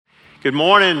Good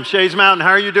morning, Shades Mountain. How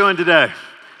are you doing today?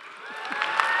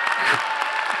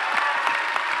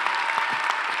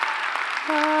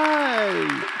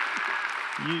 Hi.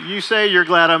 You say you're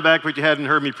glad I'm back, but you hadn't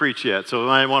heard me preach yet, so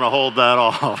I might want to hold that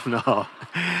off. No.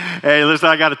 Hey, listen,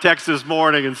 I got a text this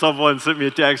morning, and someone sent me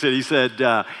a text, and he said,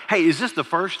 hey, is this the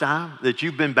first time that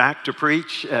you've been back to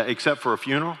preach except for a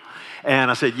funeral?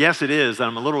 And I said, yes, it is. And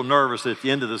I'm a little nervous at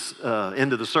the end of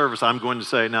the service. I'm going to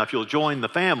say, now, if you'll join the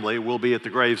family, we'll be at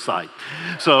the gravesite.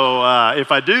 So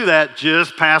if I do that,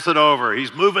 just pass it over.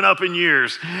 He's moving up in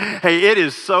years. Hey, it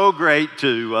is so great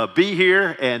to be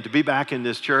here and to be back in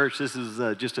this church. This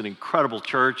is just an incredible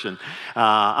church. And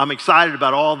I'm excited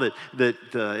about all that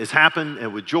has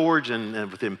happened with George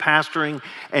and with him pastoring.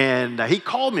 And he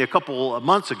called me a couple of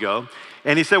months ago.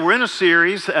 And he said, we're in a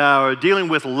series dealing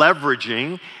with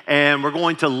leveraging, and we're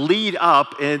going to lead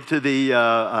up into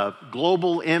the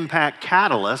Global Impact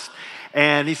Catalyst.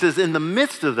 And he says, in the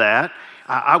midst of that,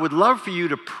 I would love for you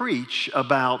to preach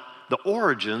about the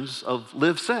origins of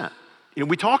Live Sent. You know,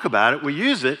 we talk about it, we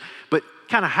use it, but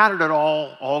kind of how did it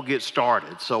all get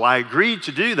started? So I agreed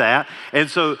to do that. And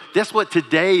so that's what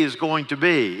today is going to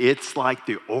be. It's like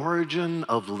the origin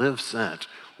of Live Sent.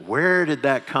 Where did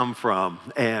that come from?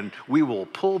 And we will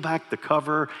pull back the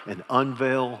cover and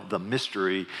unveil the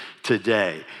mystery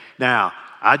today. Now,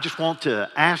 I just want to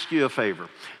ask you a favor.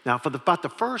 Now, for about the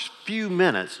first few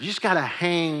minutes, you just got to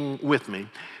hang with me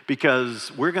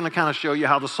because we're going to kind of show you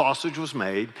how the sausage was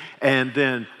made. And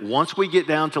then once we get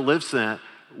down to Live Sent,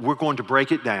 we're going to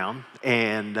break it down.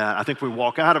 And I think when we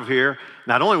walk out of here,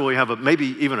 not only will we have maybe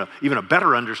even a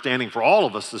better understanding for all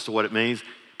of us as to what it means,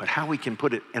 but how we can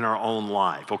put it in our own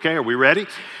life. Okay, are we ready?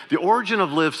 The origin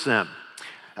of Live Sent.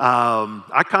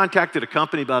 I contacted a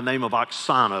company by the name of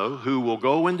Oxano who will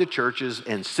go into churches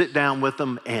and sit down with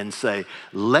them and say,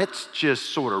 let's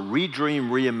just sort of redream,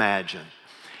 reimagine.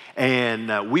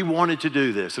 And we wanted to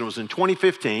do this. And it was in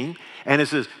 2015. And it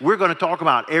says, we're going to talk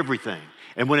about everything.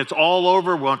 And when it's all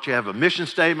over, we want you to have a mission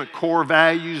statement, core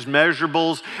values,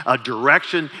 measurables, a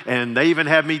direction, and they even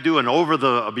have me do an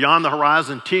beyond the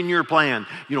horizon 10-year plan,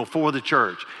 for the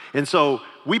church. And so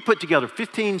we put together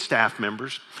 15 staff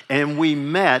members, and we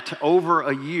met over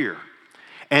a year.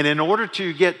 And in order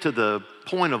to get to the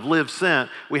point of Live Sent,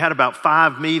 we had about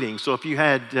 5 meetings. So if you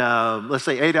had, let's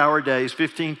say, 8-hour days,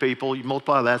 15 people, you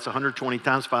multiply that's 120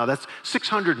 times 5, that's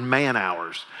 600 man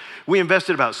hours. We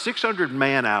invested about 600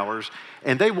 man hours,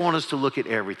 and they want us to look at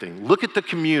everything. Look at the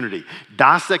community,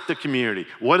 dissect the community.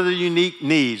 What are the unique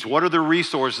needs? What are the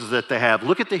resources that they have?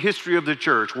 Look at the history of the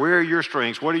church. Where are your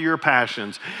strengths? What are your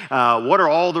passions? What are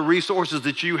all the resources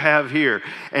that you have here?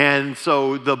 And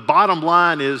so the bottom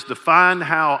line is define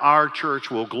how our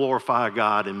church will glorify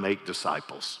God and make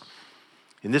disciples.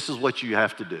 And this is what you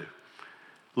have to do.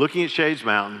 Looking at Shades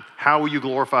Mountain, how will you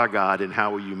glorify God and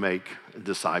how will you make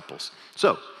disciples?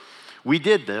 So we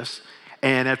did this.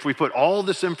 And after we put all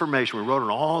this information, we wrote on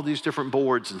all these different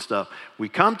boards and stuff, we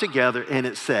come together and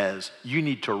it says, you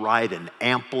need to write an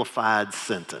amplified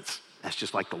sentence. That's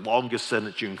just like the longest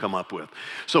sentence you can come up with.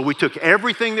 So we took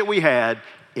everything that we had,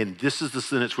 and this is the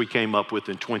sentence we came up with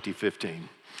in 2015.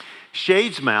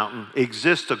 Shades Mountain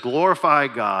exists to glorify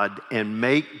God and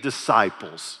make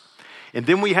disciples. And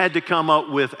then we had to come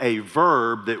up with a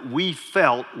verb that we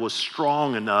felt was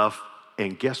strong enough,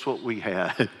 and guess what we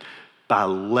had? By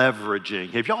leveraging.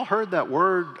 Have y'all heard that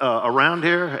word around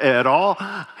here at all?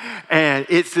 And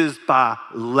it says by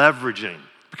leveraging,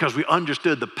 because we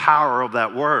understood the power of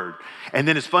that word. And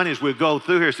then it's funny as we go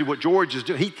through here, see what George is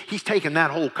doing. He's taking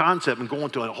that whole concept and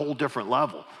going to a whole different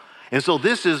level. And so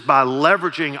this is by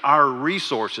leveraging our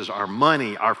resources, our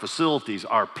money, our facilities,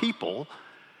 our people,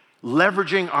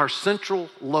 leveraging our central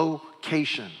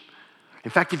location. In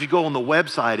fact, if you go on the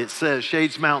website, it says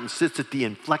Shades Mountain sits at the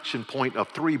inflection point of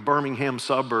 3 Birmingham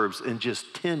suburbs in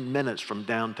just 10 minutes from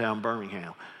downtown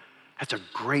Birmingham. That's a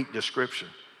great description.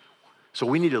 So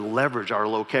we need to leverage our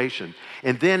location.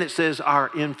 And then it says our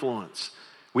influence.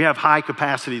 We have high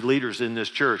capacity leaders in this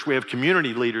church. We have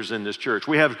community leaders in this church.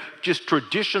 We have just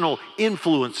traditional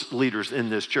influence leaders in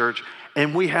this church.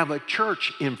 And we have a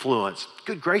church influence.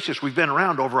 Good gracious, we've been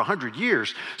around over 100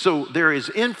 years. So there is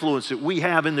influence that we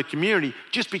have in the community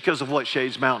just because of what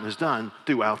Shades Mountain has done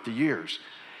throughout the years.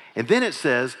 And then it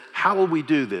says, how will we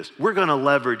do this? We're going to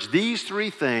leverage these 3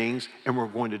 things, and we're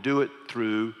going to do it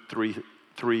through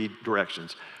three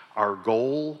directions. Our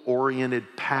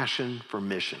goal-oriented passion for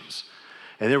missions.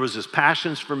 And there was this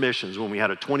passions for missions when we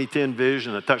had a 2010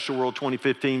 vision, a Touch the World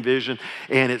 2015 vision,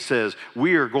 and it says,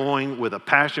 we are going with a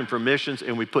passion for missions,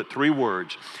 and we put 3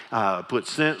 words, put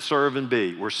sent, serve, and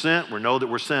be. We're sent, we know that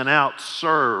we're sent out,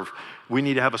 serve. We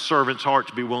need to have a servant's heart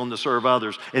to be willing to serve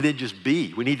others. And then just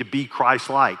be. We need to be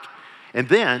Christ-like. And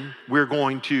then we're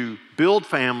going to build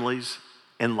families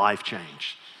and life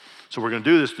change. So we're going to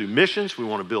do this through missions. We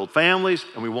want to build families,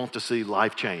 and we want to see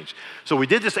life change. So we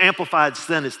did this amplified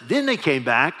sentence. Then they came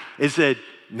back and said,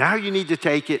 now you need to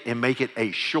take it and make it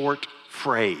a short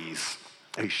phrase.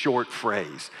 A short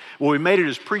phrase. Well, we made it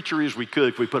as preachery as we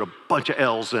could. We put a bunch of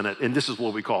L's in it, and this is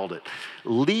what we called it.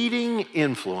 Leading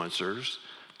influencers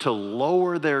to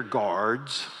lower their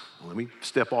guards. Let me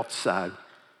step off the side.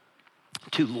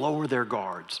 To lower their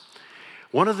guards.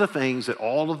 One of the things that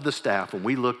all of the staff, when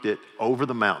we looked at Over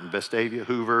the Mountain, Vestavia,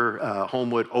 Hoover,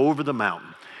 Homewood, Over the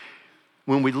Mountain,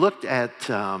 when we looked at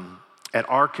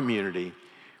our community,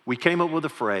 we came up with a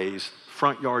phrase,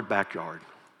 front yard, backyard.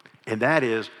 And that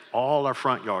is, all our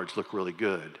front yards look really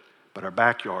good, but our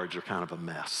backyards are kind of a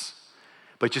mess.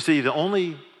 But you see, the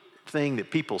only thing that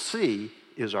people see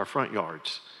is our front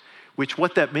yards, which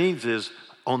what that means is,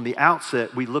 on the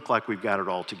outset, we look like we've got it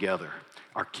all together.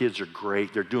 Our kids are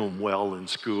great. They're doing well in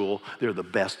school. They're the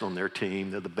best on their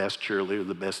team. They're the best cheerleader,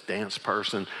 the best dance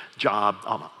person. Job,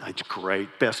 it's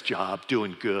great. Best job,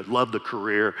 doing good. Love the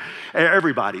career.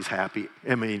 Everybody's happy.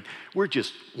 I mean, we're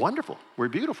just wonderful. We're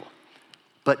beautiful.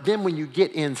 But then when you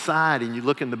get inside and you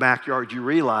look in the backyard, you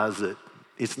realize that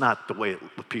it's not the way it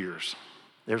appears.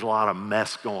 There's a lot of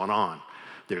mess going on.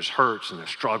 There's hurts and there's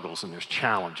struggles and there's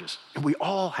challenges. And we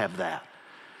all have that.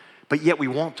 But yet we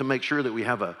want to make sure that we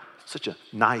have such a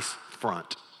nice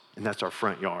front, and that's our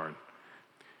front yard.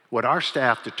 What our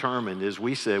staff determined is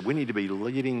we said we need to be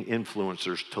leading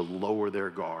influencers to lower their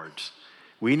guards.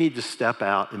 We need to step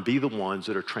out and be the ones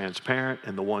that are transparent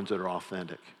and the ones that are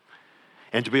authentic.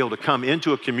 And to be able to come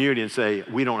into a community and say,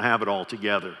 we don't have it all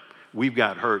together. We've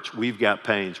got hurts, we've got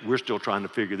pains, we're still trying to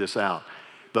figure this out.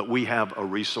 But we have a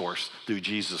resource through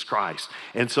Jesus Christ.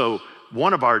 And so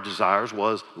one of our desires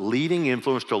was leading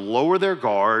influence to lower their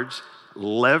guards,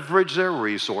 leverage their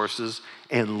resources,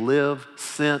 and live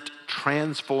sent,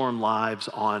 transformed lives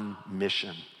on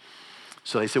mission.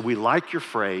 So they said, we like your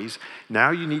phrase.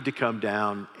 Now you need to come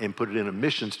down and put it in a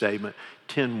mission statement,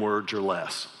 10 words or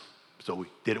less. So we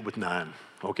did it with 9,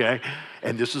 okay?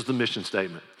 And this is the mission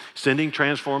statement. Sending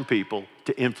transformed people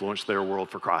to influence their world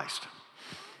for Christ.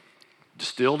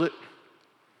 Distilled it.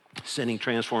 Sending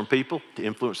transformed people to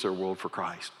influence their world for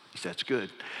Christ. He said, that's good.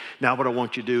 Now what I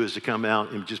want you to do is to come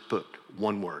out and just put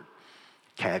one word,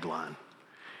 tagline.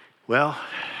 Well,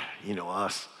 you know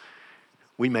us.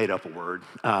 We made up a word,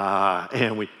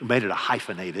 and we made it a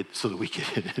hyphenated so that we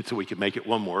could make it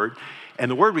one word. And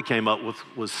the word we came up with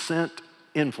was sent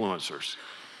influencers.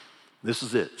 This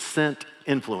is it, sent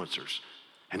influencers.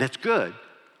 And that's good,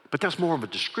 but that's more of a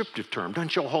descriptive term. Doesn't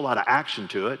show a whole lot of action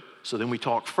to it. So then we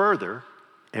talked further,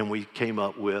 and we came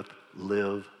up with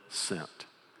live sent.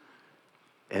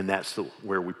 And that's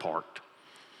where we parked.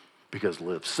 Because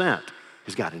live sent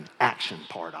has got an action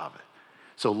part of it.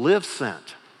 So live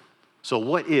sent. So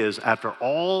what is, after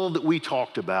all that we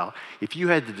talked about, if you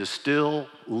had to distill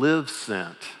live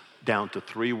sent down to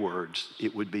 3 words,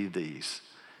 it would be these: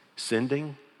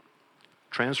 sending,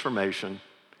 transformation,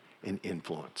 and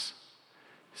influence.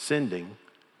 Sending,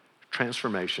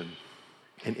 transformation,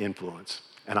 and influence.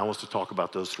 And I want us to talk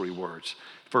about those 3 words.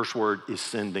 First word is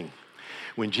sending.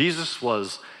 When Jesus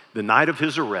was the night of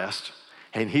his arrest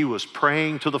and he was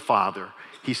praying to the Father,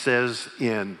 he says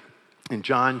in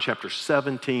John chapter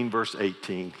 17, verse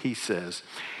 18, he says,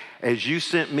 as you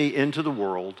sent me into the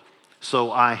world,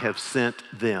 so I have sent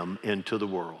them into the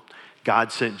world.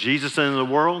 God sent Jesus into the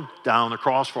world, died on the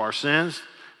cross for our sins,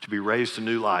 to be raised to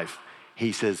new life.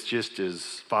 He says, just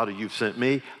as, Father, you've sent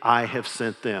me, I have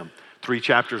sent them. 3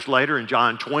 chapters later in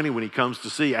John 20, when he comes to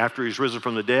see, after he's risen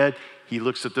from the dead, he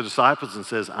looks at the disciples and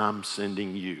says, I'm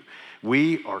sending you.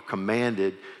 We are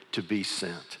commanded to be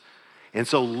sent. And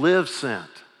so live sent.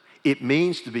 It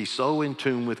means to be so in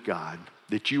tune with God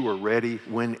that you are ready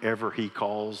whenever he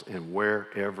calls and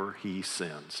wherever he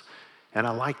sends. And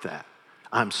I like that.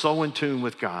 I'm so in tune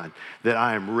with God that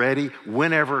I am ready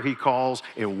whenever he calls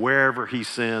and wherever he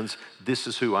sends. This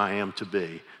is who I am to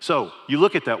be. So you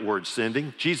look at that word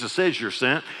sending. Jesus says you're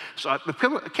sent. So I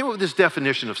came up with this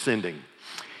definition of sending.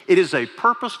 It is a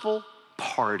purposeful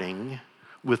parting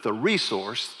with a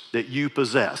resource that you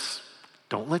possess.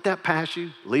 Don't let that pass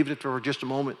you. Leave it for just a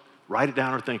moment. Write it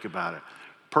down or think about it.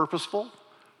 Purposeful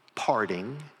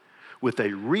parting with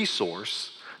a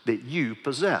resource that you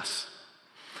possess.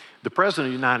 The President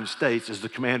of the United States is the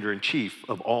commander-in-chief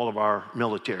of all of our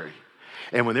military.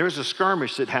 And when there's a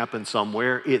skirmish that happens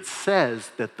somewhere, it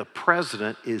says that the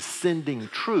president is sending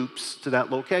troops to that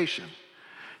location.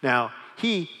 Now,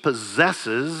 he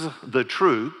possesses the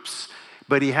troops,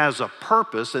 but he has a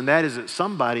purpose, and that is that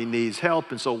somebody needs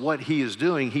help. And so what he is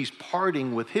doing, he's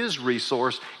parting with his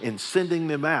resource and sending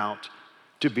them out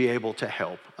to be able to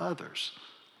help others.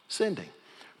 Sending.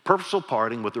 Purposeful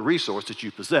parting with the resource that you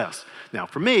possess. Now,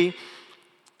 for me,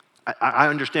 I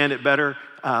understand it better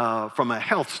from a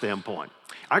health standpoint.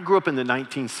 I grew up in the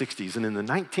 1960s, and in the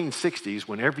 1960s,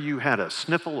 whenever you had a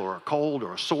sniffle or a cold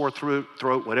or a sore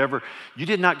throat, whatever, you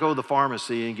did not go to the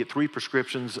pharmacy and get 3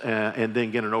 prescriptions and then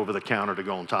get an over-the-counter to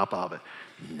go on top of it.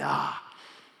 Nah.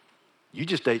 You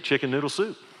just ate chicken noodle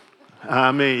soup.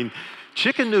 I mean,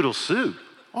 chicken noodle soup,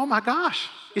 oh my gosh,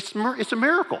 it's a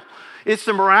miracle. It's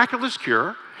the miraculous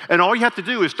cure. And all you have to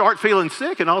do is start feeling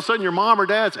sick, and all of a sudden your mom or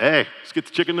dad says, hey, let's get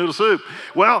the chicken noodle soup.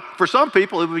 Well, for some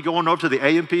people, it would be going over to the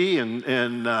A&P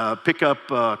and pick up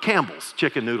Campbell's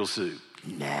chicken noodle soup.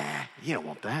 Nah, you don't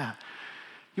want that.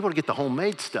 You want to get the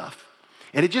homemade stuff.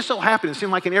 And it just so happened, it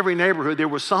seemed like in every neighborhood, there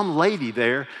was some lady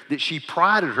there that she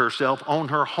prided herself on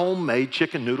her homemade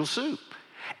chicken noodle soup.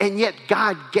 And yet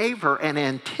God gave her an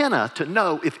antenna to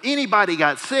know if anybody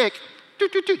got sick,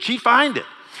 she'd find it.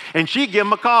 And she'd give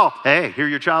him a call. Hey, here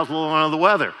your child's a little under the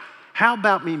weather. How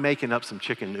about me making up some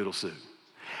chicken noodle soup?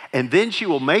 And then she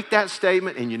will make that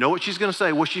statement, and you know what she's going to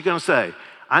say? What's she going to say?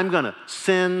 I'm going to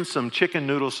send some chicken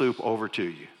noodle soup over to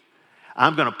you.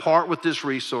 I'm going to part with this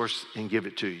resource and give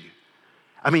it to you.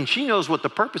 I mean, she knows what the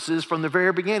purpose is from the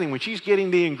very beginning. When she's getting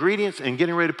the ingredients and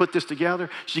getting ready to put this together,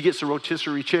 she gets the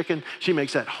rotisserie chicken. She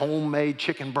makes that homemade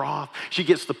chicken broth. She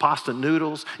gets the pasta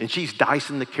noodles, and she's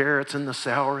dicing the carrots and the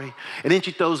celery. And then she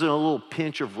throws in a little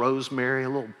pinch of rosemary, a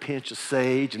little pinch of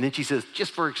sage. And then she says,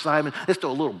 just for excitement, let's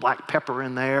throw a little black pepper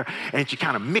in there. And she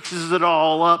kind of mixes it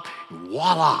all up. And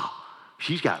voila,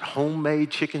 she's got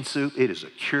homemade chicken soup. It is a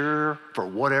cure for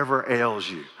whatever ails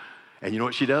you. And you know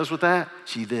what she does with that?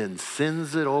 She then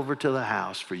sends it over to the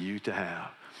house for you to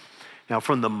have. Now,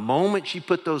 from the moment she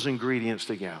put those ingredients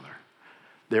together,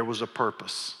 there was a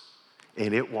purpose,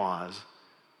 and it was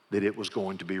that it was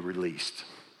going to be released.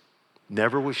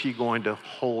 Never was she going to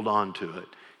hold on to it.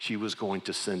 She was going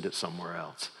to send it somewhere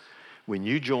else. When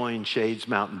you join Shades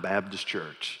Mountain Baptist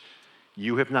Church,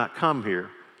 you have not come here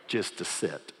just to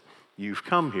sit. You've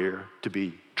come here to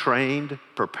be trained,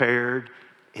 prepared,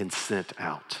 and sent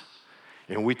out.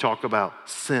 And we talk about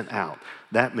sent out.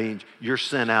 That means you're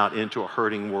sent out into a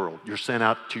hurting world. You're sent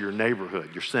out to your neighborhood.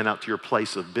 You're sent out to your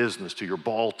place of business, to your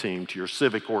ball team, to your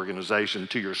civic organization,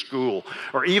 to your school,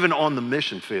 or even on the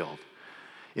mission field.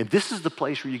 And this is the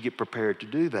place where you get prepared to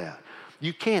do that.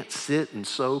 You can't sit and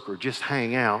soak or just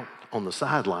hang out on the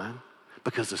sideline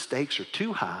because the stakes are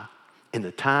too high and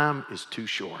the time is too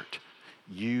short.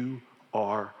 You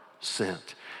are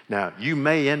sent. Now, you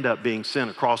may end up being sent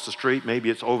across the street. Maybe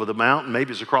it's over the mountain.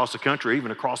 Maybe it's across the country,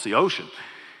 even across the ocean.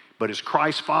 But as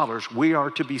Christ followers, we are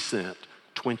to be sent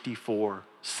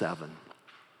 24/7.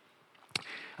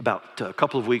 About a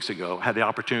couple of weeks ago, I had the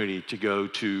opportunity to go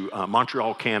to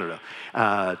Montreal, Canada,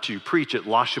 to preach at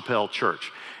La Chapelle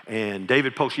Church. And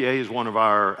David Potier is one of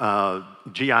our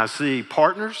GIC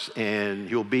partners, and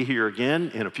he'll be here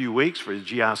again in a few weeks for the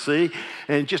GIC,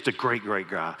 and just a great, great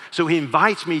guy. So he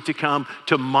invites me to come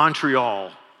to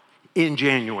Montreal in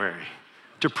January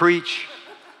to preach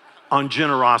on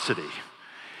generosity.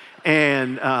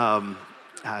 And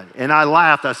I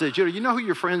laughed. I said, you know who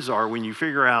your friends are when you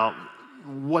figure out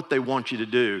what they want you to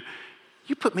do.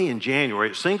 You put me in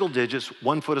January, single digits,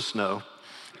 1 foot of snow,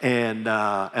 and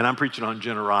I'm preaching on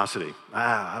generosity.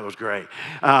 That was great.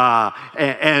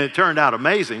 And it turned out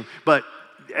amazing. But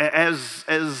as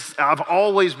I've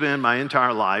always been my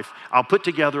entire life, I'll put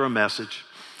together a message,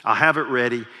 I'll have it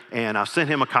ready, and I'll send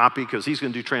him a copy because he's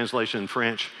going to do translation in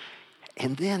French.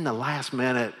 And then the last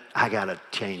minute, I got to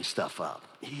change stuff up.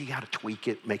 You got to tweak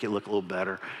it, make it look a little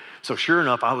better. So sure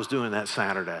enough, I was doing that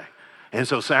Saturday. And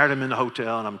so Saturday I'm in the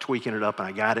hotel and I'm tweaking it up and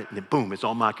I got it and then boom, it's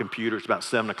on my computer. It's about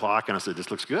 7 o'clock and I said,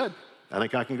 this looks good. I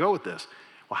think I can go with this.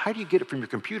 Well, how do you get it from your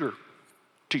computer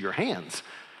to your hands?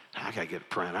 I got to get it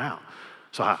printed out.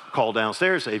 So I called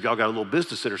downstairs, say, have y'all got a little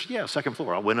business center? Yeah, second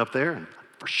floor. I went up there and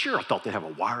for sure I thought they have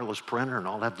a wireless printer and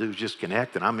all I have to do is just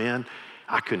connect and I'm in.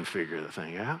 I couldn't figure the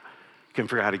thing out. Couldn't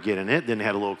figure out how to get in it. Then they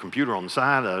had a little computer on the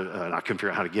side. And I couldn't figure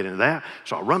out how to get into that.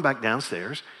 So I run back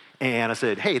downstairs. And I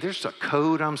said, hey, there's a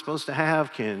code I'm supposed to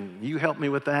have. Can you help me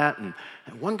with that? And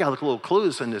one guy looked a little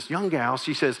clueless, and this young gal,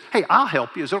 she says, hey, I'll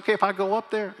help you. Is it okay if I go up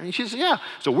there? And she says, yeah.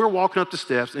 So we're walking up the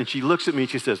steps, and she looks at me,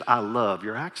 and she says, I love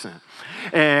your accent.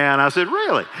 And I said,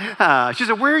 really? She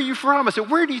said, where are you from? I said,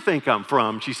 where do you think I'm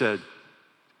from? She said,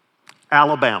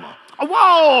 Alabama.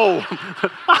 Whoa!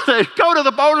 I said, go to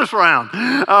the bonus round.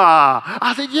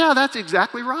 I said, yeah, that's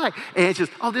exactly right. And she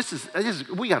says, oh, this is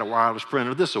we got a wireless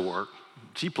printer. This will work.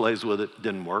 she plays with it.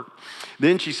 Didn't work.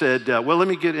 Then she said, well, let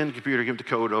me get in the computer, give the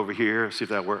code over here, see if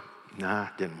that worked. Nah,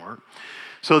 didn't work.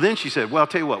 So then she said, well, I'll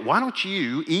tell you what, why don't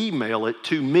you email it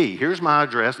to me? Here's my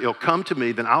address. It'll come to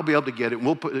me, then I'll be able to get it, and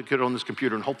we'll put it on this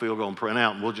computer, and hopefully it'll go and print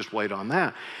out, and we'll just wait on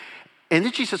that. And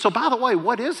then she said, so by the way,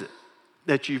 what is it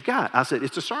that you've got? I said,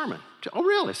 it's a sermon. She said, oh,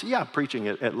 really? I said, yeah, I'm preaching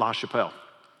at La Chapelle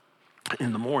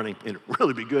in the morning, and it'd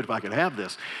really be good if I could have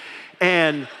this.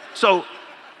 And so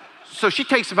she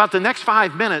takes about the next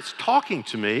 5 minutes talking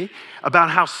to me about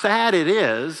how sad it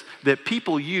is that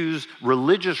people use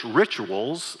religious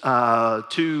rituals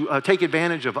to take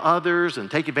advantage of others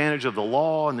and take advantage of the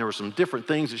law. And there were some different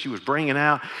things that she was bringing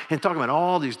out and talking about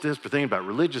all these different things about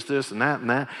religious this and that and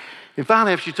that. And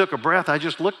finally, after she took a breath, I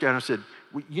just looked at her and I said,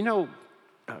 well, you know,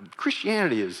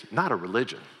 Christianity is not a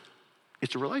religion.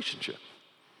 It's a relationship.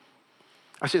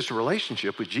 I said, it's a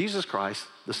relationship with Jesus Christ,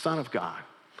 the Son of God.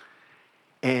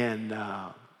 And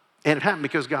it happened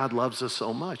because God loves us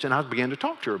so much. And I began to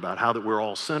talk to her about how that we're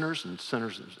all sinners, and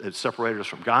sinners have separated us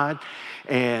from God,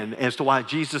 and as to why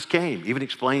Jesus came, even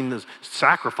explained the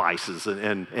sacrifices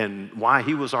and why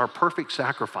he was our perfect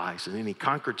sacrifice. And then he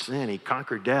conquered sin, he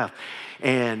conquered death,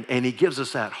 and he gives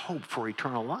us that hope for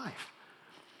eternal life.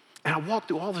 And I walked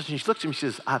through all this, and she looks at me and she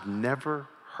says, I've never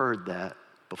heard that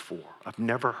before. I've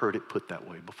never heard it put that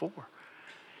way before.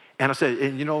 And I said,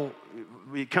 and you know,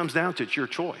 it comes down to it's your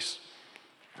choice.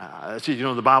 I said, you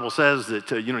know, the Bible says that,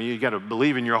 you know, you got to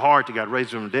believe in your heart that God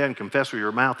raised him from the dead and confess with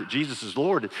your mouth that Jesus is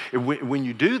Lord. And when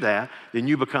you do that, then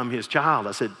you become his child.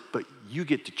 I said, but you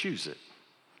get to choose it.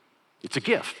 It's a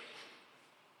gift.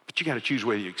 But you got to choose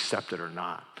whether you accept it or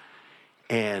not.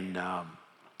 And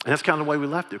that's kind of the way we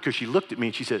left it, because she looked at me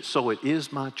and she said, so it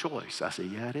is my choice. I said,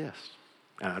 yeah, it is.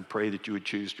 And I'd pray that you would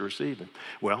choose to receive him.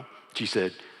 Well, she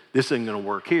said, this isn't going to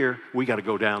work here. We got to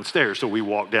go downstairs. So we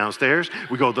walk downstairs.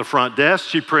 We go to the front desk.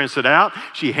 She prints it out.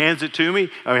 She hands it to me.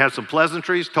 I had some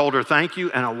pleasantries, told her thank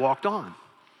you, and I walked on.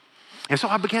 And so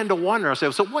I began to wonder. I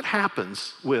said, so what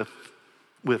happens with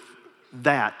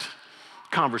that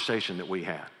conversation that we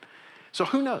had? So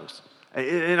who knows?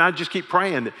 And I just keep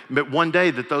praying that one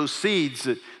day that those seeds,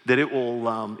 that it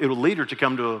will lead her to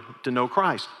come to know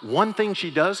Christ. One thing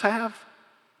she does have,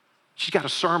 she's got a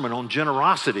sermon on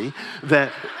generosity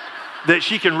that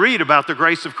she can read about the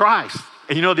grace of Christ.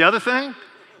 And you know the other thing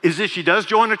is, if she does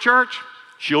join a church,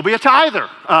 she'll be a tither.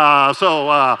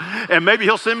 And maybe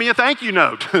he'll send me a thank you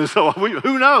note. So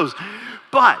who knows?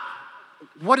 But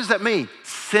what does that mean?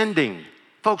 Sending.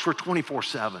 Folks, we're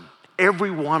 24/7.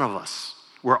 Every one of us.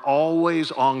 We're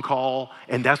always on call,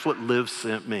 and that's what Live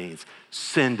Sent means.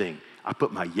 Sending. I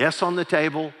put my yes on the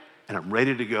table, and I'm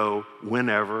ready to go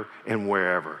whenever and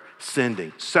wherever.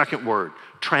 Sending. Second word,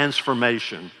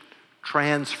 transformation.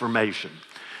 Transformation.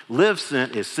 Live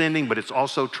Sent is sending, but it's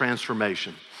also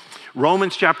transformation.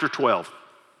 Romans chapter 12,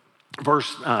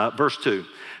 verse 2.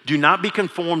 Do not be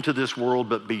conformed to this world,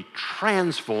 but be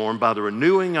transformed by the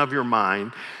renewing of your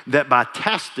mind, that by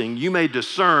testing you may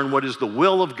discern what is the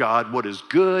will of God, what is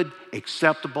good,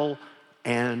 acceptable,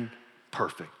 and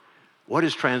perfect. What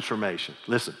is transformation?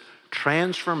 Listen,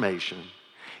 transformation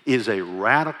is a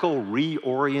radical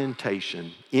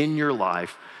reorientation in your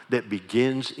life that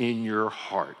begins in your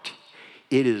heart.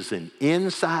 It is an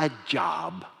inside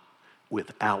job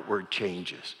with outward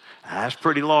changes. Now, that's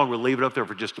pretty long. We'll leave it up there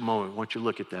for just a moment. I want you to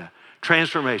look at that.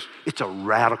 Transformation, it's a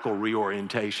radical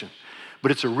reorientation.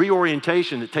 But it's a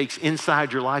reorientation that takes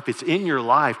inside your life. It's in your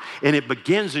life, and it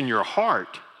begins in your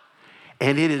heart.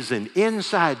 And it is an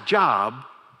inside job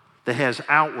that has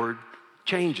outward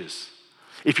changes.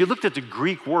 If you looked at the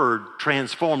Greek word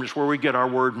transformed, it's where we get our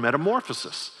word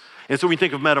metamorphosis. And so when you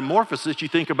think of metamorphosis, you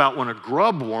think about when a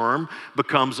grub worm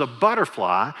becomes a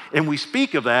butterfly, and we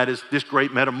speak of that as this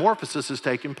great metamorphosis has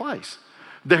taken place.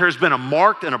 There has been a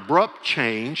marked and abrupt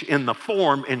change in the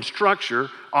form and structure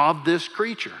of this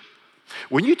creature.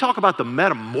 When you talk about the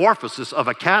metamorphosis of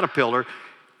a caterpillar,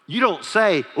 you don't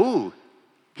say, ooh,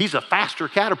 he's a faster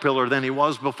caterpillar than he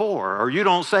was before, or you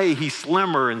don't say he's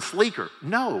slimmer and sleeker.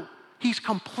 No, he's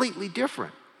completely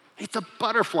different. It's a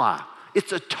butterfly.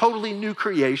 It's a totally new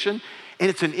creation, and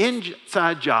it's an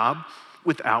inside job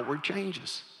with outward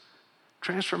changes.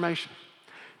 Transformation.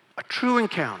 A true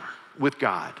encounter with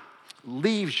God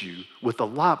leaves you with a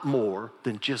lot more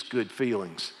than just good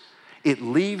feelings. It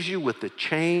leaves you with a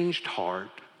changed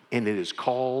heart, and it is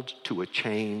called to a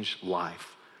changed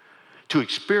life. To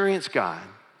experience God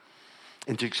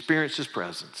and to experience his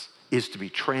presence is to be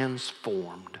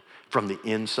transformed from the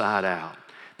inside out.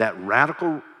 That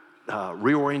radical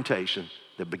reorientation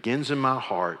that begins in my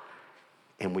heart,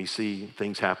 and we see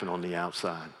things happen on the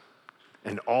outside.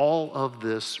 And all of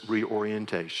this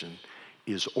reorientation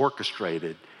is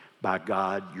orchestrated by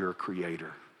God, your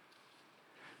creator.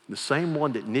 The same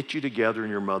one that knit you together in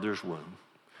your mother's womb,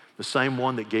 the same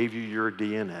one that gave you your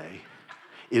DNA,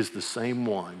 is the same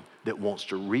one that wants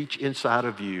to reach inside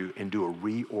of you and do a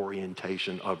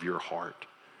reorientation of your heart.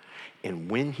 And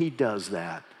when he does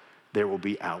that, there will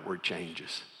be outward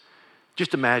changes.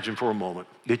 Just imagine for a moment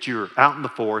that you're out in the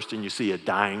forest and you see a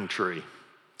dying tree.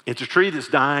 It's a tree that's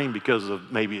dying because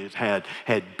of maybe it had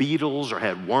beetles or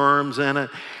had worms in it.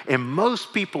 And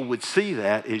most people would see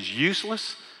that as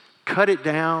useless, cut it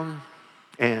down,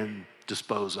 and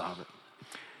dispose of it.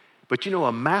 But you know,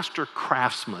 a master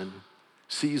craftsman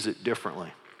sees it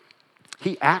differently.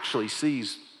 He actually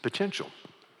sees potential.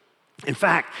 In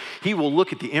fact, he will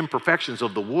look at the imperfections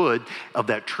of the wood of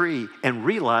that tree and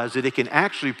realize that it can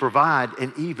actually provide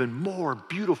an even more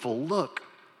beautiful look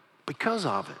because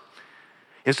of it.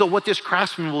 And so what this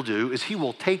craftsman will do is he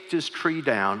will take this tree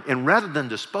down, and rather than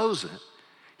dispose it,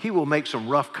 he will make some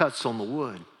rough cuts on the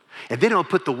wood. And then he'll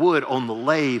put the wood on the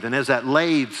lathe, and as that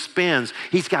lathe spins,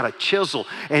 he's got a chisel,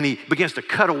 and he begins to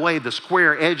cut away the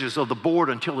square edges of the board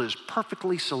until it is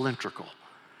perfectly cylindrical.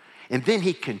 And then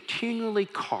he continually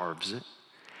carves it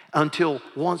until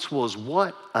once was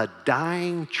what a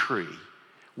dying tree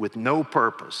with no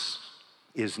purpose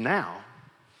is now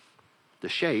the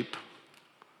shape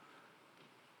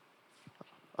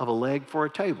of a leg for a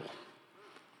table.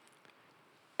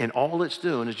 And all it's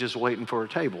doing is just waiting for a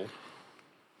table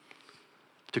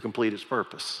to complete its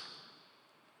purpose.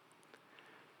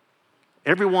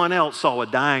 Everyone else saw a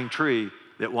dying tree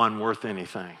that wasn't worth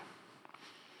anything.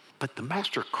 But the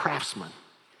master craftsman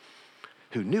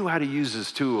who knew how to use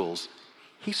his tools,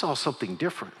 he saw something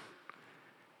different.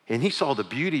 And he saw the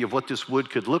beauty of what this wood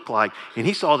could look like, and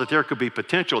he saw that there could be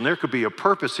potential and there could be a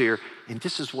purpose here, and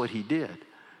this is what he did.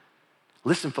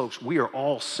 Listen, folks, we are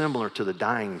all similar to the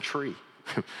dying tree.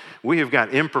 We have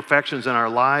got imperfections in our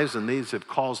lives, and these have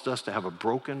caused us to have a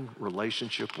broken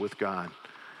relationship with God.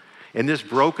 And this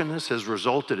brokenness has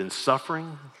resulted in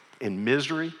suffering and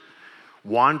misery,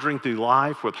 wandering through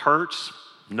life with hurts,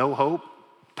 no hope,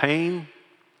 pain,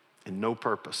 and no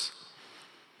purpose.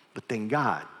 But then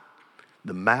God,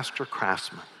 the master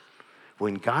craftsman,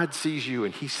 when God sees you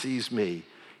and he sees me,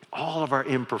 all of our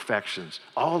imperfections,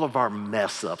 all of our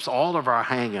mess ups, all of our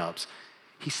hang ups,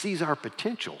 he sees our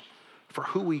potential for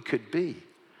who we could be.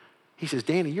 He says,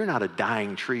 Danny, you're not a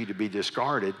dying tree to be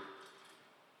discarded.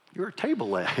 You're a table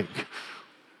leg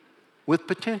with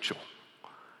potential.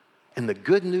 And the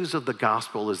good news of the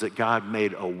gospel is that God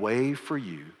made a way for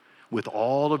you with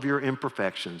all of your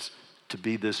imperfections to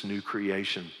be this new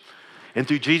creation. And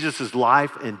through Jesus'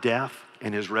 life and death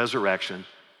and his resurrection,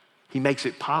 he makes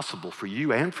it possible for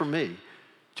you and for me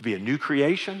to be a new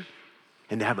creation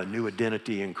and to have a new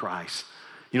identity in Christ.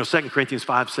 You know, 2 Corinthians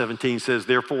 5:17 says,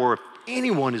 therefore, if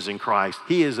anyone is in Christ,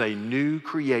 he is a new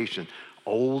creation.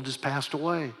 Old has passed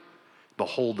away.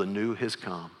 Behold, the new has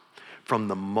come. From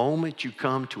the moment you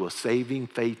come to a saving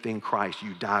faith in Christ,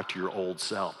 you die to your old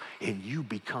self and you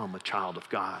become a child of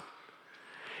God.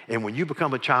 And when you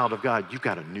become a child of God, you've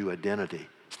got a new identity.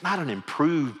 It's not an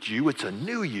improved you, it's a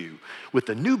new you with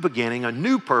a new beginning, a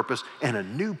new purpose, and a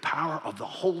new power of the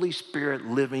Holy Spirit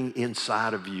living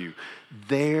inside of you.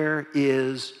 There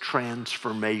is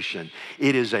transformation.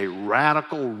 It is a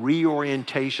radical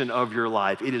reorientation of your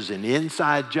life. It is an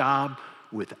inside job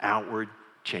with outward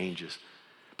changes.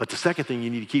 But the second thing you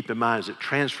need to keep in mind is that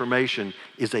transformation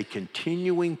is a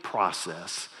continuing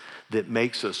process that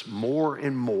makes us more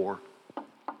and more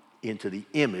into the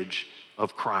image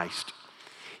of Christ.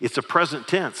 It's a present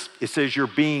tense. It says you're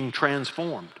being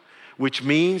transformed, which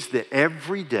means that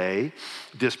every day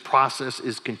this process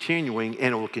is continuing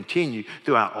and it will continue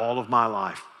throughout all of my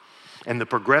life. And the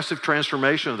progressive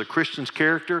transformation of the Christian's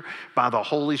character by the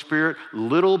Holy Spirit,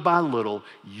 little by little,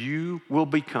 you will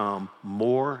become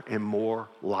more and more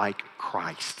like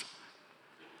Christ.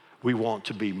 We want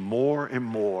to be more and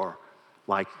more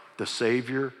like the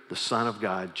Savior, the Son of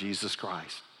God, Jesus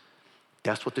Christ.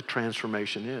 That's what the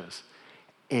transformation is.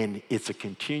 And it's a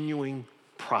continuing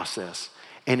process.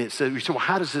 And it says, so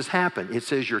how does this happen? It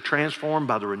says you're transformed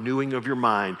by the renewing of your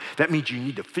mind. That means you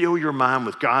need to fill your mind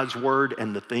with God's word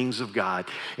and the things of God.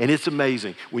 And it's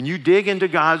amazing. When you dig into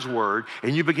God's word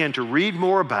and you begin to read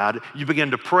more about it, you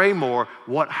begin to pray more,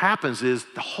 what happens is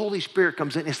the Holy Spirit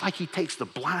comes in. It's like he takes the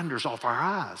blinders off our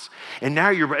eyes. And now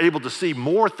you're able to see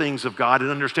more things of God and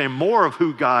understand more of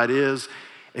who God is.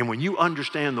 And when you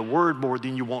understand the word more,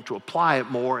 then you want to apply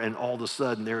it more, and all of a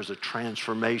sudden there's a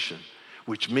transformation,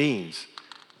 which means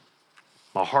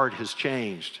my heart has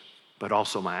changed, but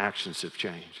also my actions have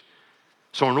changed.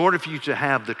 So in order for you to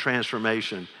have the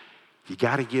transformation, you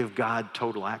got to give God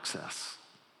total access.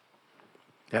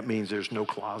 That means there's no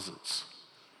closets.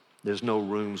 There's no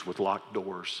rooms with locked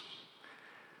doors.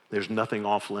 There's nothing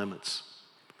off limits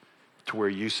to where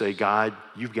you say, God,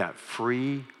 you've got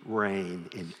free reign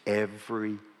in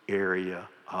every area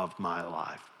of my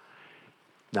life.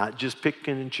 Not just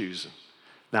picking and choosing,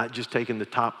 not just taking the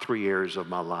top 3 areas of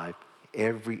my life,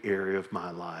 every area of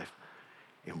my life.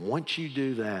 And once you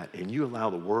do that and you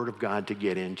allow the Word of God to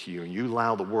get into you and you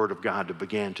allow the Word of God to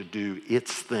begin to do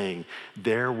its thing,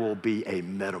 there will be a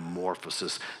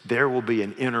metamorphosis. There will be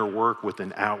an inner work with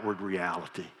an outward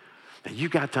reality. Now, you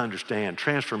got to understand,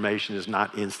 transformation is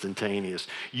not instantaneous.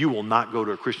 You will not go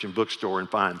to a Christian bookstore and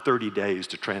find 30 days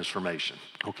to transformation,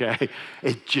 okay?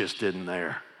 It just isn't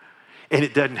there. And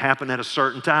it doesn't happen at a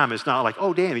certain time. It's not like,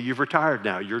 oh, Danny, you've retired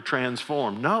now. You're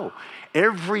transformed. No.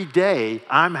 Every day,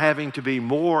 I'm having to be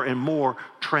more and more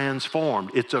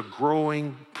transformed. It's a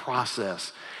growing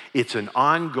process. It's an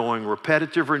ongoing,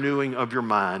 repetitive renewing of your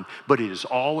mind, but it is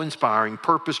all-inspiring,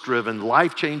 purpose-driven,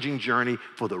 life-changing journey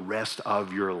for the rest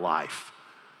of your life.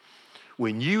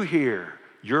 When you hear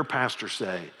your pastor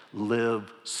say, live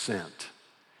sent,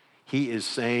 he is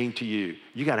saying to you,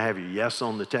 you got to have your yes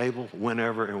on the table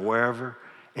whenever and wherever.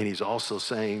 And he's also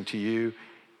saying to you,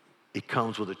 it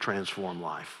comes with a transformed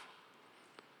life.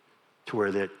 To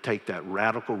where that take that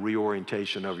radical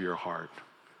reorientation of your heart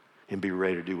and be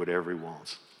ready to do whatever he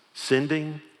wants.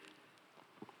 Sending,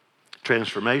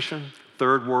 transformation,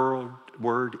 third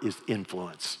word is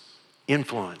influence.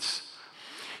 Influence.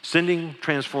 Sending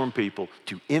transformed people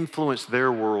to influence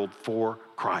their world for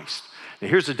Christ. Now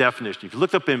here's the definition. If you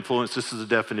look up influence, this is the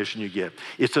definition you get.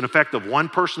 It's an effect of one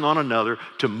person on another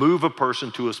to move a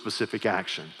person to a specific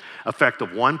action. Effect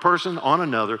of one person on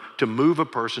another to move a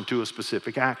person to a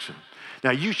specific action.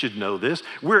 Now you should know this.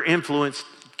 We're influenced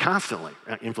constantly,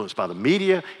 influenced by the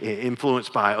media,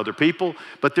 influenced by other people,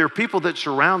 but there are people that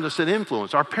surround us that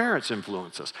influence. Our parents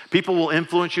influence us. People will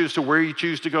influence you as to where you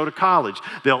choose to go to college.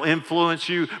 They'll influence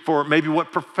you for maybe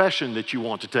what profession that you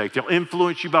want to take. They'll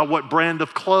influence you by what brand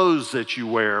of clothes that you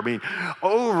wear. I mean,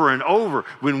 over and over,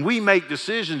 when we make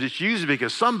decisions, it's usually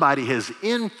because somebody has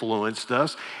influenced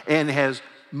us and has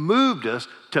moved us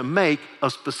to make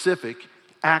a specific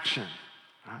action.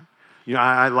 You know,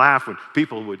 I laugh when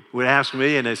people would ask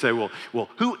me and they say, well,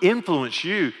 who influenced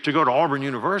you to go to Auburn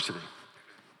University?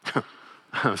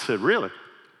 I said, really?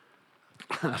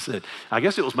 I said, I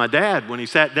guess it was my dad. When he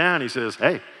sat down, he says,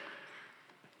 hey,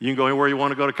 you can go anywhere you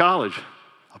want to go to college.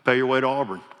 I'll pay your way to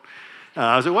Auburn.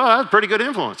 I said, well, that's a pretty good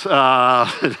influence.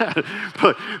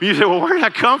 But you say, well, where did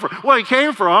that come from? Well, it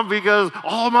came from because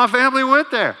all my family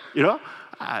went there. You know,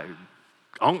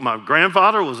 my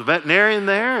grandfather was a veterinarian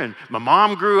there, and my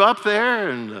mom grew up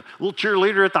there, and a little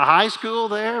cheerleader at the high school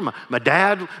there. My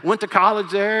dad went to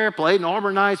college there, played in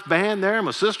Auburn Knights band there.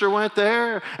 My sister went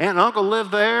there. Aunt and uncle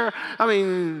lived there. I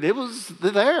mean, it was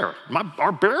there.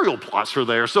 Our burial plots are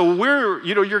there. So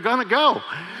you're going to go.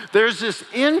 There's this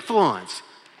influence.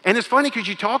 And it's funny because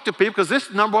you talk to people, because this is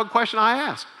the number one question I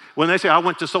ask. When they say, I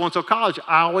went to so-and-so college,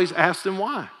 I always ask them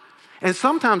why. And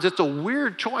sometimes it's a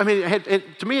weird choice. I mean,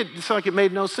 to me, it's like it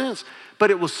made no sense.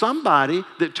 But it was somebody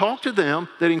that talked to them,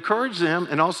 that encouraged them,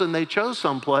 and all of a sudden they chose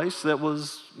someplace that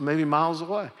was maybe miles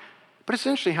away. But it's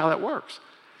interesting how that works.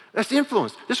 That's the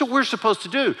influence. This is what we're supposed to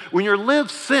do. When you're live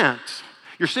sent,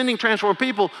 you're sending transformed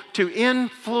people to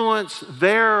influence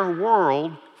their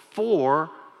world for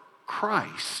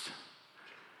Christ.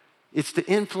 It's to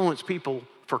influence people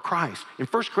for Christ. In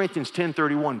 1 Corinthians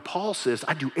 10:31, Paul says,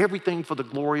 I do everything for the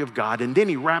glory of God. And then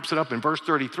he wraps it up in verse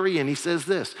 33 and he says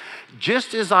this,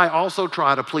 just as I also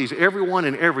try to please everyone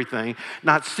in everything,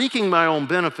 not seeking my own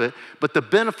benefit, but the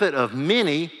benefit of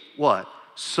many, what?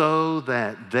 So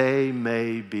that they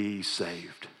may be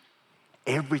saved.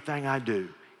 Everything I do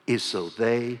is so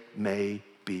they may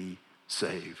be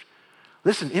saved.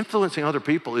 Listen, influencing other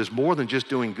people is more than just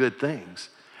doing good things.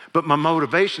 But my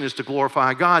motivation is to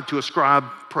glorify God, to ascribe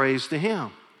praise to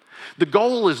Him. The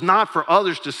goal is not for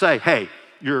others to say, hey,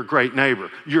 you're a great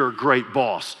neighbor, you're a great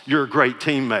boss, you're a great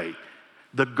teammate.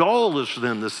 The goal is for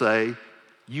them to say,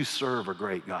 you serve a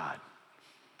great God.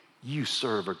 You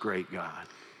serve a great God.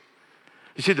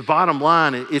 You see, the bottom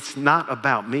line, it's not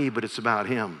about me, but it's about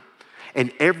Him.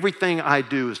 And everything I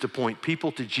do is to point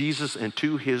people to Jesus and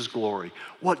to His glory.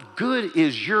 What good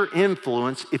is your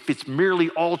influence if it's merely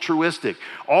altruistic?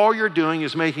 All you're doing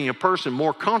is making a person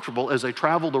more comfortable as they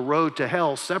travel the road to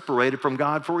hell, separated from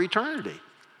God for eternity.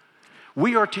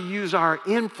 We are to use our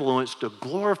influence to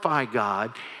glorify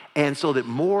God, and so that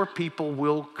more people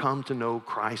will come to know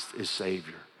Christ as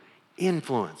Savior.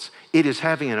 Influence. It is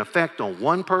having an effect on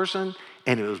one person,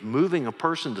 and it is moving a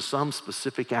person to some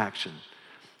specific action.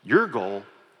 Your goal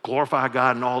Glorify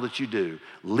God in all that you do.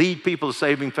 Lead people to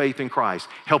saving faith in Christ.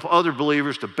 Help other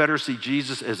believers to better see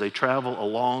Jesus as they travel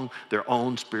along their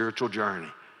own spiritual journey.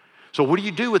 So what do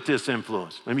you do with this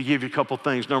influence? Let me give you a couple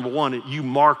things. Number one, you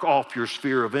mark off your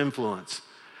sphere of influence.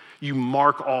 You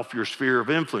mark off your sphere of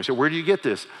influence. So where do you get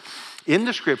this? In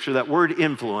the scripture, that word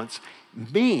influence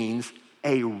means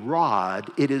a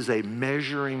rod. It is a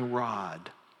measuring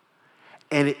rod.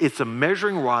 And it's a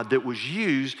measuring rod that was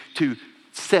used to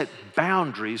set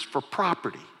boundaries for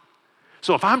property.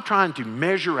 So if I'm trying to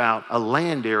measure out a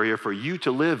land area for you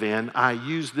to live in, I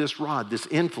use this rod, this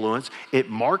influence. It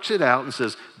marks it out and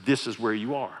says, this is where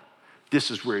you are.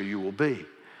 This is where you will be.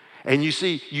 And you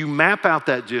see, you map out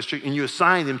that district and you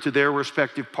assign them to their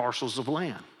respective parcels of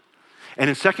land. And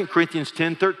in 2 Corinthians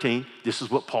 10:13, this is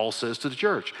what Paul says to the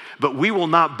church. But we will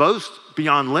not boast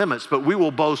beyond limits, but we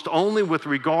will boast only with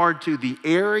regard to the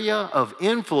area of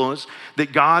influence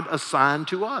that God assigned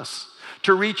to us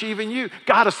to reach even you.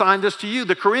 God assigned us to you,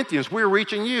 the Corinthians. We're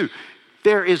reaching you.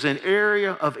 There is an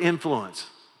area of influence.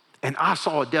 And I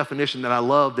saw a definition that I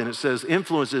loved, and it says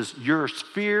influence is your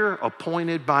sphere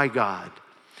appointed by God.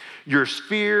 Your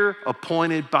sphere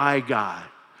appointed by God.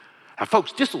 Now,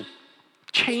 folks, this will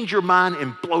change your mind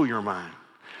and blow your mind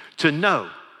to know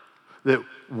that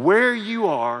where you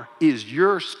are is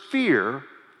your sphere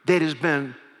that has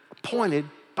been appointed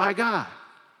by God.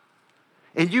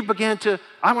 And you begin to,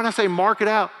 when I say mark it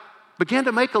out, begin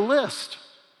to make a list.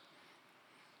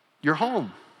 Your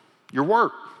home, your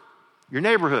work, your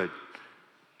neighborhood,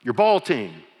 your ball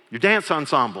team, your dance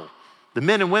ensemble, the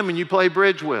men and women you play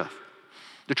bridge with,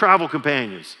 the travel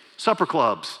companions, supper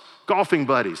clubs, golfing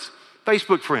buddies,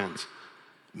 Facebook friends.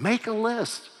 Make a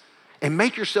list and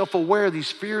make yourself aware of these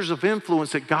spheres of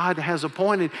influence that God has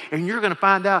appointed, and you're going to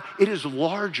find out it is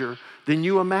larger than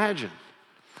you imagine.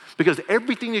 Because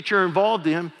everything that you're involved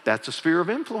in, that's a sphere of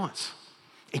influence.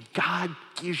 And God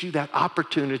gives you that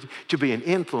opportunity to be an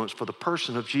influence for the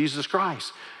person of Jesus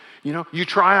Christ. You know, you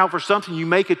try out for something, you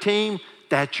make a team,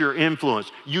 that's your influence.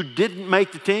 You didn't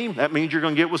make the team, that means you're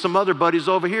going to get with some other buddies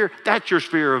over here. That's your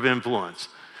sphere of influence.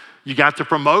 You got the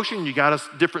promotion, you got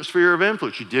a different sphere of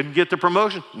influence. You didn't get the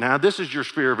promotion, now this is your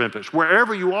sphere of influence.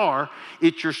 Wherever you are,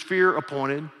 it's your sphere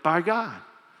appointed by God.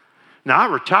 Now, I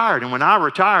retired, and when I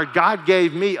retired, God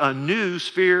gave me a new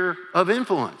sphere of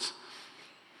influence.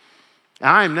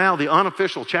 I am now the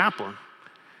unofficial chaplain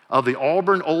of the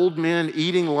Auburn old men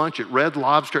eating lunch at Red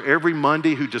Lobster every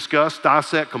Monday who discuss,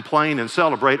 dissect, complain, and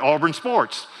celebrate Auburn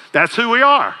sports. That's who we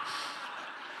are.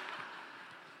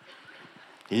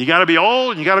 And you got to be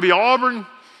old, and you got to be Auburn.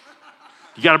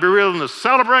 You got to be willing to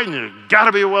celebrate, and you got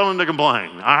to be willing to complain,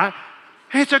 all right?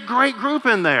 It's a great group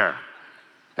in there.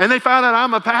 And they found out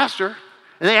I'm a pastor,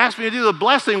 and they asked me to do the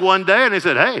blessing one day, and they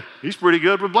said, hey, he's pretty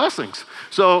good with blessings.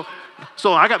 So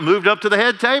I got moved up to the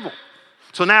head table.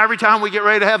 So now every time we get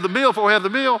ready to have the meal, before we have the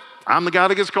meal, I'm the guy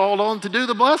that gets called on to do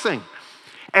the blessing.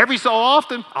 Every so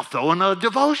often, I'll throw in a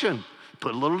devotion,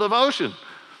 put a little devotion.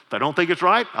 If I don't think it's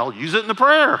right, I'll use it in the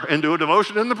prayer and do a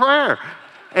devotion in the prayer.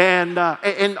 And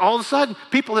all of a sudden,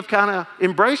 people have kind of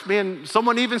embraced me, and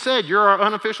someone even said, you're our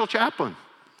unofficial chaplain.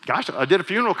 Gosh, I did a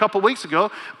funeral a couple weeks ago.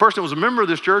 A person was a member of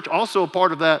this church, also a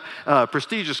part of that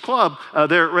prestigious club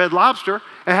there at Red Lobster,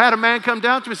 and had a man come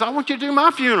down to me and say, I want you to do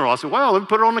my funeral. I said, well, let me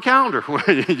put it on the calendar.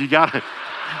 You got it.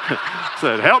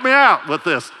 Said, help me out with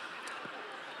this.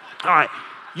 All right,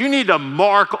 you need to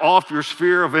mark off your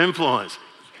sphere of influence.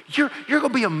 You're going to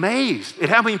be amazed at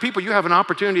how many people you have an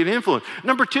opportunity to influence.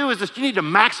 Number two is this, you need to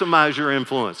maximize your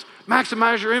influence.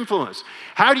 Maximize your influence.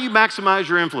 How do you maximize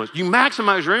your influence? You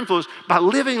maximize your influence by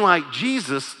living like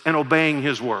Jesus and obeying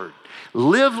his word.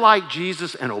 Live like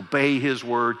Jesus and obey his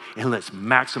word, and let's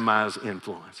maximize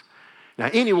influence. Now,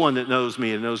 anyone that knows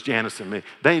me and knows Janice and me,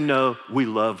 they know we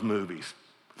love movies.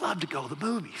 Love to go to the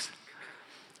movies.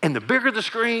 And the bigger the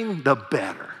screen, the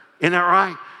better. Isn't that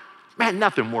right? Man,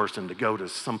 nothing worse than to go to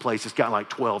some place that's got like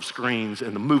 12 screens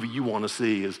and the movie you want to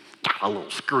see is got a little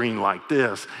screen like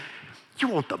this. You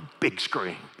want the big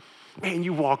screen. Man,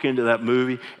 you walk into that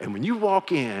movie, and when you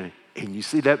walk in and you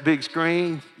see that big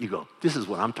screen, you go, this is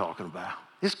what I'm talking about.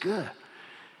 It's good.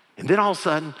 And then all of a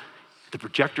sudden, the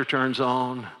projector turns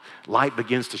on, light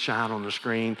begins to shine on the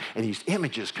screen, and these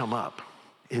images come up.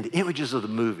 And the images of the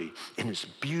movie, and its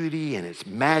beauty and its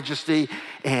majesty.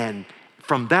 And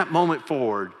from that moment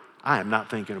forward, I am not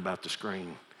thinking about the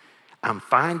screen. I'm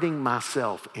finding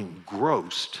myself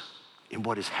engrossed in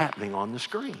what is happening on the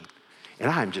screen.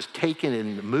 And I'm just taking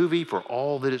in the movie for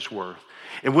all that it's worth.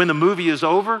 And when the movie is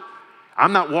over,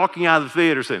 I'm not walking out of the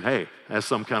theater saying, hey, that's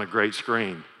some kind of great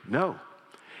screen. No.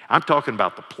 I'm talking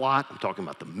about the plot. I'm talking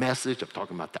about the message. I'm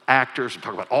talking about the actors. I'm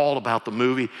talking about all about the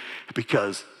movie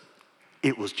because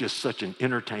it was just such an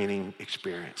entertaining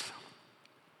experience.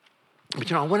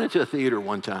 But I went into a theater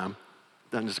one time,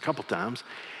 done this a couple times,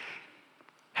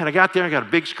 and I got there, I got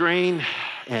a big screen,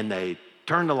 and they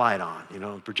turned the light on,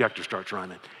 the projector starts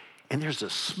running, and there's a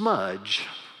smudge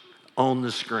on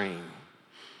the screen.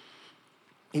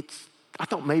 I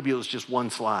thought maybe it was just one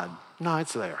slide. No,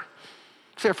 it's there.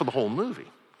 It's there for the whole movie.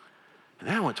 And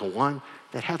then I went to one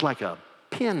that had like a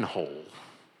pinhole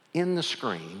in the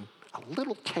screen, a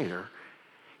little tear,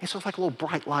 and so it's like a little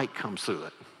bright light comes through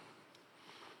it.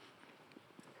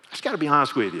 I just got to be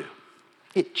honest with you.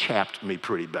 It chapped me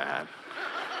pretty bad.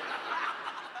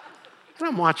 And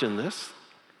I'm watching this,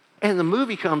 and the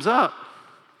movie comes up.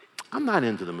 I'm not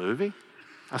into the movie.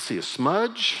 I see a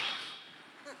smudge,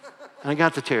 and I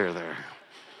got the tear there.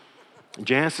 And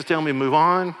Janice is telling me to move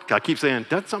on. I keep saying,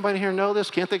 doesn't somebody here know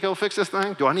this? Can't they go fix this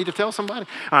thing? Do I need to tell somebody?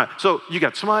 All right, so you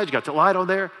got smudge, you got the light on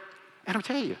there, and I'll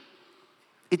tell you,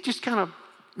 it just kind of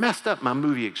messed up my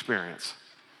movie experience.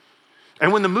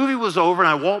 And when the movie was over and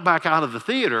I walked back out of the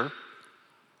theater,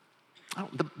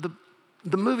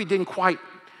 the movie didn't quite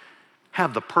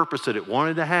have the purpose that it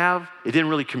wanted to have. It didn't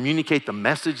really communicate the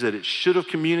message that it should have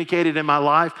communicated in my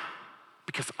life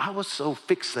because I was so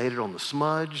fixated on the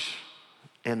smudge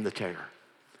and the tear.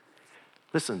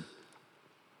 Listen,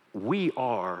 we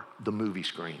are the movie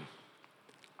screen.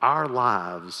 Our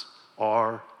lives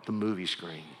are the movie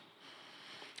screen.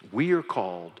 We are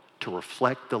called to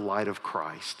reflect the light of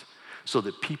Christ so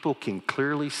that people can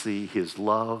clearly see his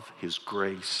love, his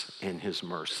grace, and his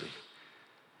mercy.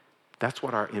 That's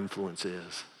what our influence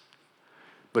is.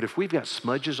 But if we've got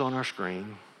smudges on our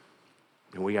screen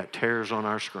and we got tears on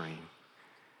our screen,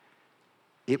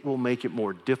 it will make it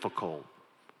more difficult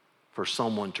for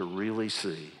someone to really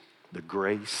see the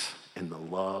grace and the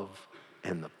love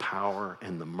and the power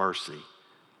and the mercy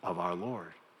of our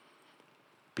Lord.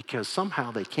 Because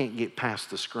somehow they can't get past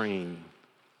the screen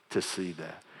to see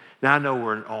that. Now, I know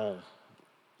we're all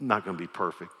not going to be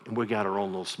perfect, and we got our own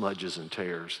little smudges and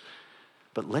tears,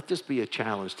 but let this be a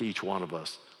challenge to each one of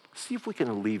us. See if we can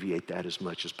alleviate that as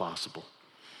much as possible.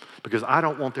 Because I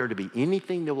don't want there to be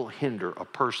anything that will hinder a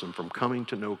person from coming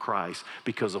to know Christ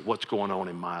because of what's going on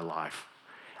in my life.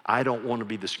 I don't want to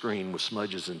be the screen with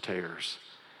smudges and tears.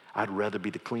 I'd rather be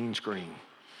the clean screen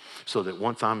so that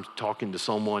once I'm talking to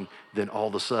someone, then all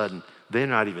of a sudden, they're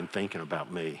not even thinking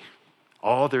about me.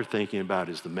 All they're thinking about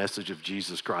is the message of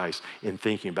Jesus Christ and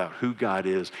thinking about who God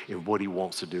is and what he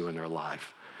wants to do in their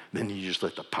life. Then you just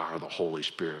let the power of the Holy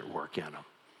Spirit work in them.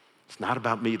 It's not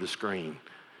about me, the screen.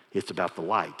 It's about the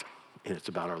light, and it's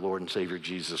about our Lord and Savior,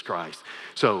 Jesus Christ.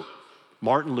 So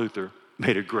Martin Luther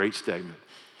made a great statement.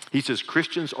 He says,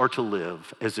 Christians are to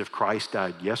live as if Christ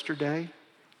died yesterday,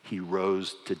 he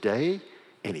rose today,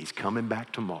 and he's coming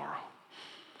back tomorrow.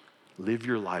 Live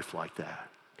your life like that.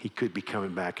 He could be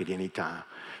coming back at any time.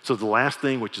 So the last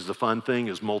thing, which is the fun thing,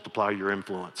 is multiply your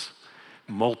influence.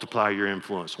 Multiply your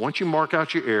influence. Once you mark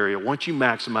out your area, once you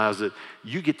maximize it,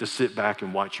 you get to sit back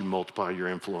and watch you multiply your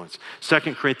influence.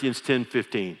 2 Corinthians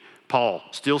 10:15. Paul,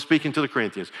 still speaking to the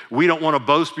Corinthians, we don't want to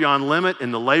boast beyond limit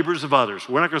in the labors of others.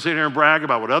 We're not going to sit here and brag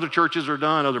about what other churches are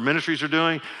doing, other ministries are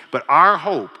doing, but our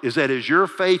hope is that as your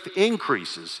faith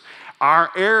increases,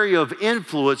 our area of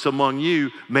influence among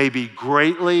you may be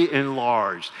greatly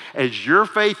enlarged. As your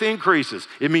faith increases,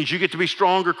 it means you get to be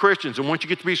stronger Christians. And once you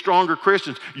get to be stronger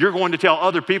Christians, you're going to tell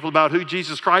other people about who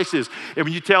Jesus Christ is. And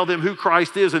when you tell them who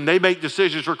Christ is and they make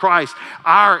decisions for Christ,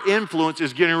 our influence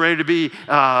is getting ready to be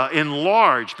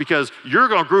enlarged because you're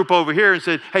going to group over here and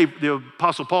say, hey, the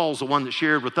Apostle Paul's the one that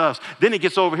shared with us. Then he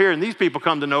gets over here and these people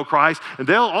come to know Christ and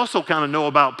they'll also kind of know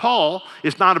about Paul.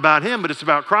 It's not about him, but it's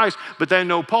about Christ. But they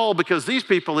know Paul because these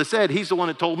people have said, he's the one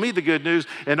that told me the good news,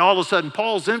 and all of a sudden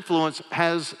Paul's influence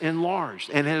has enlarged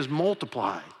and has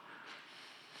multiplied.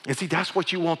 And see, that's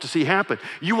what you want to see happen.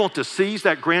 You want to seize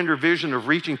that grander vision of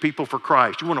reaching people for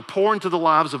Christ. You want to pour into the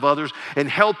lives of others and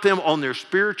help them on their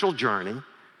spiritual journey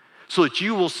so that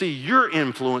you will see your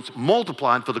influence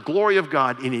multiplied for the glory of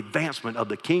God in advancement of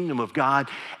the kingdom of God,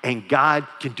 and God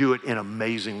can do it in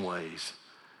amazing ways.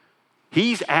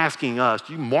 He's asking us,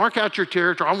 you mark out your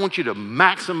territory. I want you to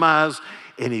maximize.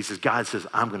 And he says, God says,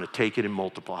 I'm going to take it and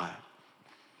multiply it.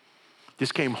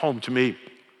 This came home to me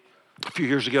a few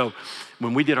years ago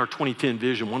when we did our 2010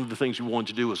 vision. One of the things we wanted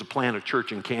to do was to plant a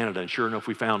church in Canada. And sure enough,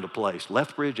 we found a place.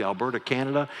 Lethbridge, Alberta,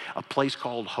 Canada, a place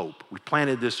called Hope. We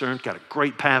planted this there and got a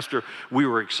great pastor. We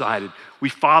were excited. We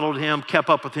followed him, kept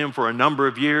up with him for a number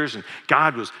of years. And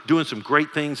God was doing some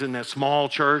great things in that small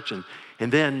church. And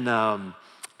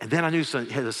then I knew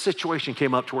the situation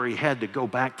came up to where he had to go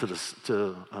back to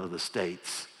the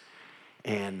States.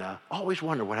 And I always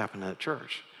wondered what happened to that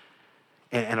church.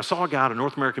 And I saw a guy at a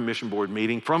North American Mission Board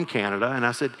meeting from Canada, and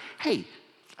I said, hey,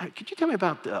 could you tell me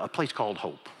about a place called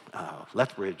Hope,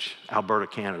 Lethbridge, Alberta,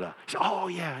 Canada? He said, oh,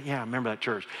 yeah, I remember that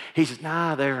church. He says,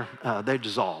 nah, they're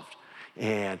dissolved.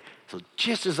 And so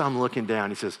just as I'm looking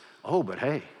down, he says, oh, but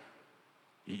hey,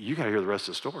 you got to hear the rest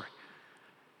of the story.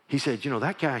 He said,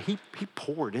 that guy, he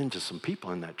poured into some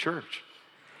people in that church.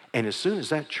 And as soon as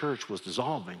that church was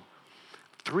dissolving,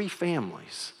 3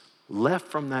 families left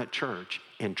from that church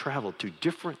and traveled to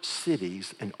different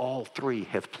cities, and all 3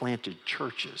 have planted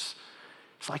churches.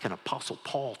 It's like an Apostle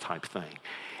Paul type thing.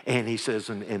 And he says,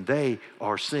 and they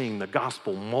are seeing the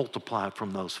gospel multiplied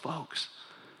from those folks.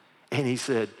 And he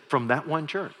said, from that one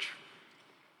church,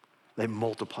 they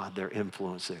multiplied their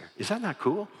influence there. Is that not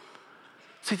cool?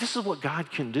 See, this is what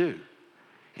God can do.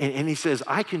 And he says,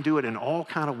 I can do it in all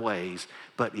kind of ways,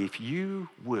 but if you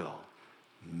will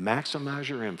maximize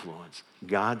your influence,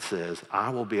 God says, I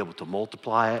will be able to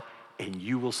multiply it, and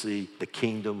you will see the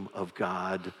kingdom of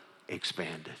God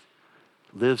expanded.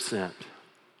 Live sent,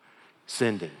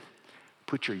 sending.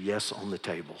 Put your yes on the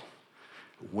table.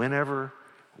 Whenever,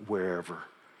 wherever.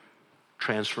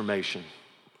 Transformation.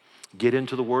 Get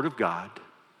into the Word of God.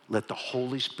 Let the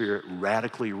Holy Spirit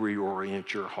radically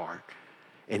reorient your heart.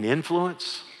 And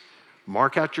influence,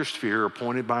 mark out your sphere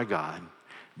appointed by God,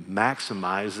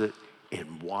 maximize it,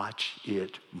 and watch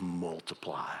it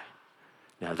multiply.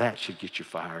 Now that should get you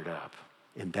fired up.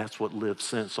 And that's what Live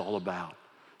Sent's all about.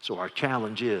 So our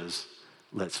challenge is,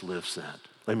 let's live sent.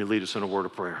 Let me lead us in a word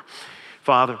of prayer.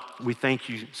 Father, we thank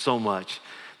you so much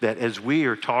that as we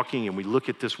are talking and we look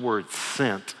at this word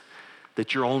sent,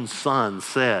 that your own Son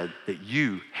said that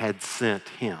you had sent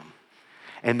him,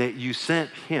 and that you sent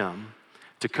him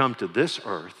to come to this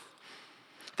earth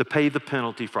to pay the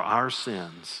penalty for our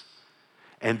sins,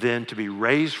 and then to be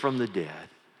raised from the dead,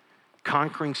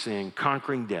 conquering sin,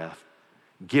 conquering death,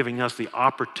 giving us the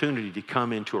opportunity to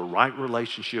come into a right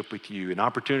relationship with you, an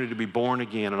opportunity to be born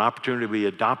again, an opportunity to be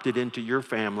adopted into your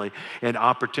family, an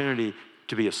opportunity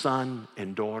to be a son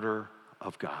and daughter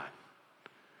of God.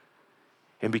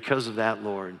 And because of that,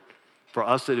 Lord, for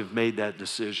us that have made that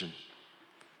decision,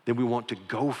 then we want to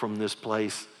go from this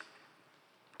place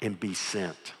and be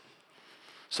sent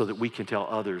so that we can tell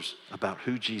others about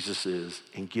who Jesus is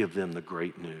and give them the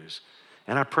great news.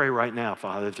 And I pray right now,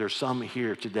 Father, if there's some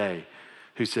here today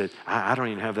who said, I don't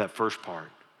even have that first part,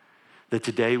 that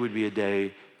today would be a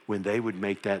day when they would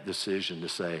make that decision to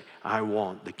say, I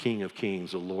want the King of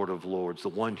Kings, the Lord of Lords, the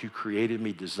one who created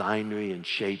me, designed me, and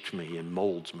shaped me and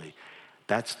molds me.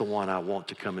 That's the one I want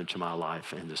to come into my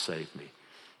life and to save me.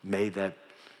 May that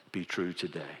be true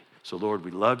today. So Lord,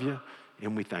 we love you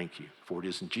and we thank you. For it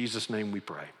is in Jesus' name we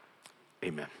pray.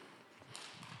 Amen.